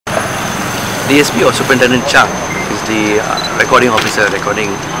DSP or Superintendent Chang is the recording officer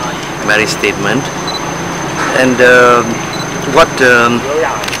recording Mary's statement. And what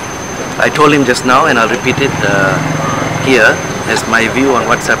I told him just now, and I'll repeat it here as my view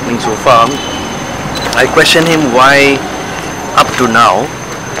on what's happening so far. I questioned him why up to now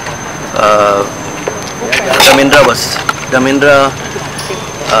Dharmendra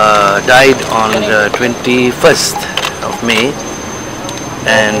died on the 21st of May,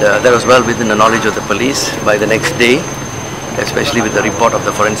 and that was well within the knowledge of the police by the next day, especially with the report of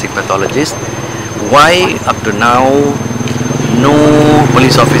the forensic pathologist. Why up to now no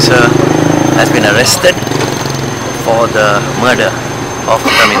police officer has been arrested for the murder of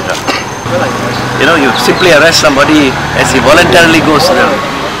Dharmendra? You know, you simply arrest somebody as he voluntarily goes to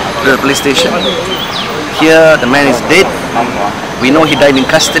the police station. Here the man is dead. We know he died in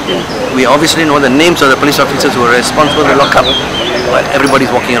custody. We obviously know the names of the police officers who were responsible to lock up, but everybody's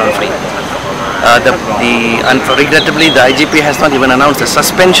walking around free. Regrettably, the IGP has not even announced a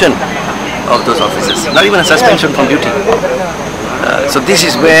suspension of those officers, not even a suspension from duty. So this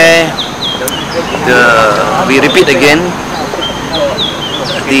is where we repeat again,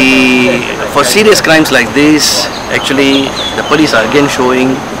 for serious crimes like this, actually the police are again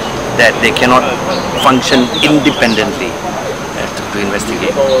showing that they cannot function independently to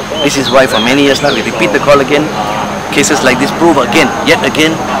investigate. This is why for many years now we repeat the call again. Cases like this prove again, yet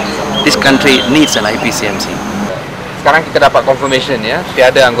again, this country needs an IPCMC. Sekarang kita dapat confirmation ya,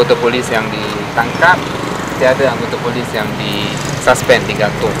 tiada anggota polis yang ditangkap, tiada anggota polis yang disuspend,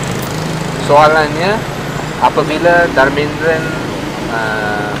 digantung. Soalannya, apabila Dharmendran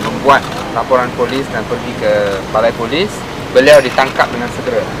membuat laporan polis dan pergi ke balai polis, beliau ditangkap dengan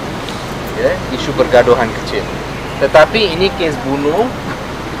segera. Ya, isu pergaduhan kecil. Tetapi ini kes bunuh,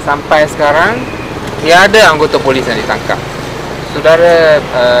 sampai sekarang tiada anggota polis yang ditangkap. Saudara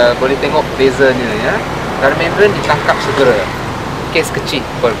boleh tengok bezanya ya. Dharmendran ditangkap segera. Kes kecil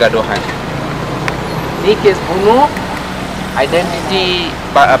pergaduhan. Ini kes bunuh, identiti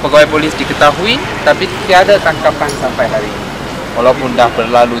pegawai polis diketahui, tapi tiada tangkapan sampai hari ini, walaupun dah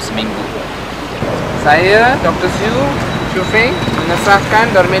berlalu seminggu. Saya, Dr. Shufeng,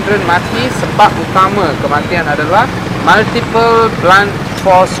 mengesahkan Dharmendran mati. Sebab utama kematian adalah multiple blunt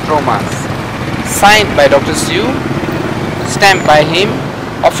force traumas. Signed by Dr. Siu, stamped by him,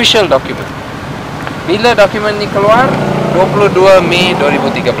 official document. Bila dokumen ni keluar? 22 Mei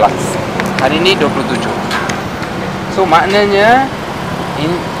 2013. Hari ini 27. So maknanya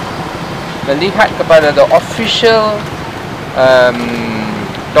melihat kepada the official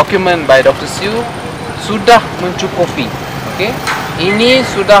document by Dr. Siu sudah mencukupi. Okay? Ini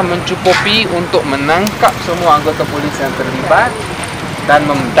sudah mencukupi untuk menangkap semua anggota polis yang terlibat dan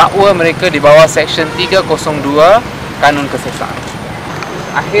mendakwa mereka di bawah Seksyen 302 Kanun Keseksaan.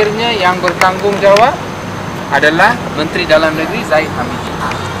 Akhirnya yang bertanggungjawab adalah Menteri Dalam Negeri Zahid Hamidi.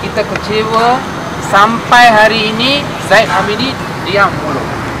 Kita kecewa sampai hari ini Zahid Hamidi diam mulut,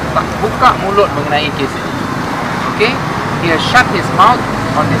 tak buka mulut mengenai kes ini. Okay? He has shut his mouth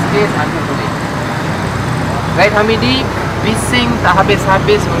on this case until today. Zahid Hamidi bising tak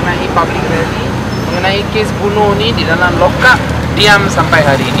habis-habis mengenai public rally, mengenai kes bunuh ni di dalam lokap, diam sampai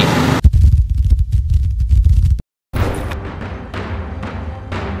hari ini.